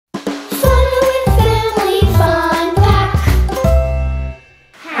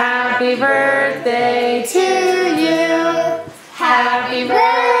Happy birthday to you. Happy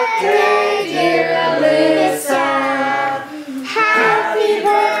birthday, dear Alyssa. Happy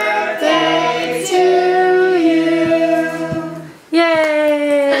birthday to you.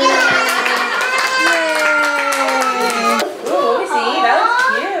 Yay! Yay! Ooh, see, that looks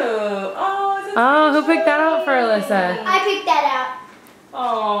cute. Oh, who picked that out for Alyssa? I picked that out.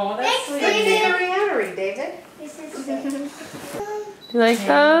 Oh, that's sweet. David. Do you like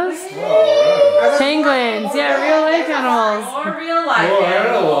those? Penguins, yeah, real life animals. Or real life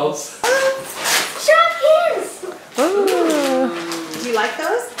animals. Shark fins. Ooh. Do you like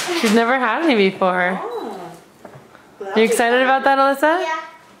those? She's never had any before. Oh. Are you excited about that, Alyssa? Yeah.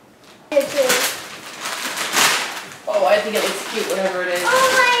 Oh, I think it looks cute, whatever it is. Oh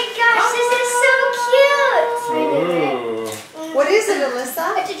my gosh, this is so cute. What is it,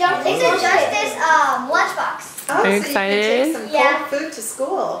 Alyssa? It's a Justice lunchbox. Oh, Are you so excited? You can take some cold food to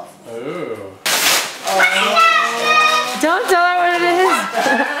school. Ooh. Don't tell her what it is. Oh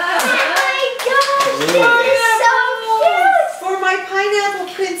my gosh, this is so cute. For my pineapple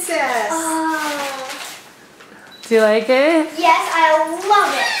princess. Oh. Do you like it? Yes, I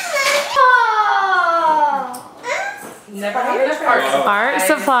love it. Oh. Never had enough art Art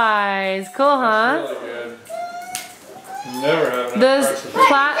supplies. Cool, huh? Really good. Never have This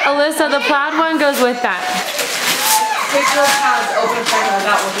Alyssa, the plaid one goes with that. Picture of how it's open frame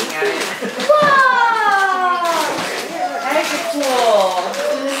without looking at it. Whoa. That is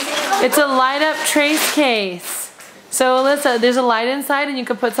cool. It's a light up trace case. So Alyssa, there's a light inside and you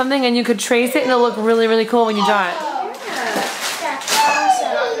could put something and you could trace it and it'll look really, really cool when you draw it. That's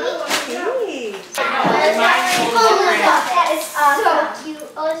awesome. That is so cute.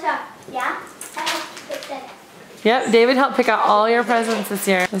 Alyssa, yeah? I have to put that. Yep, David helped pick out all your presents this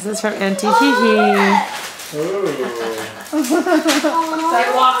year. This is from Auntie Hee. Ooh.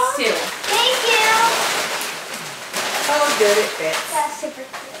 Sidewalks too. Thank you. Oh, good, it fits. That's super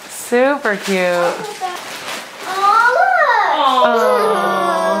cute. Super cute. Oh, look.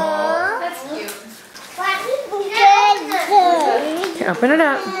 Oh. That's cute. Okay, open it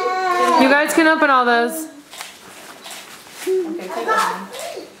up. You guys can open all those. Okay, take that one.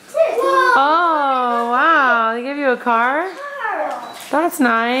 Oh, wow. They gave you a car? That's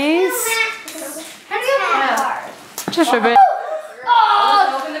nice. How do you open a card? Just rip it.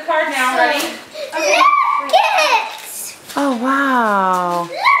 Oh, Open the card now, ready? look it! Oh, wow.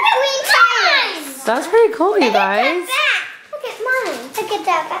 Look at me times! That's pretty cool, you guys. Look at mine. Look at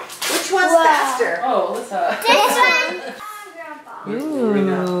that back. Which one's Wow. faster? Oh, Alyssa. This one.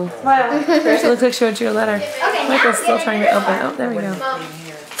 Ooh. It looks like she wrote you a letter. Okay, Michael's still trying to open. Oh, there we go.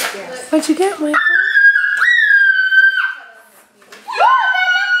 What'd you get, Michael?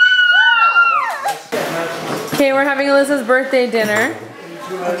 Okay, we're having Alyssa's birthday dinner.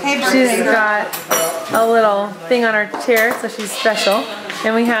 Okay, She's got a little thing on her chair, so she's special.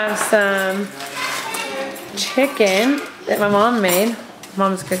 And we have some chicken that my mom made.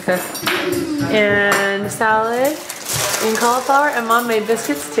 Mom's a good cook. And salad and cauliflower, and Mom made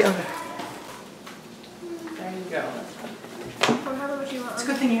biscuits too. There you go. It's a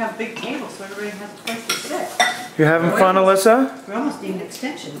good thing you have a big table so everybody has a place to sit. You having fun, Alyssa? We almost need an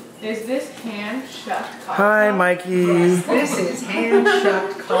extension. Is this hand-shucked cauliflower? Hi, Mikey. This is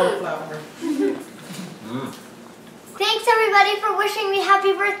hand-shucked cauliflower. Thanks everybody for wishing me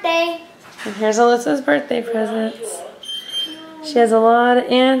happy birthday. And here's Alyssa's birthday presents. She has a lot of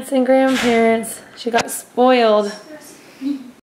aunts and grandparents. She got spoiled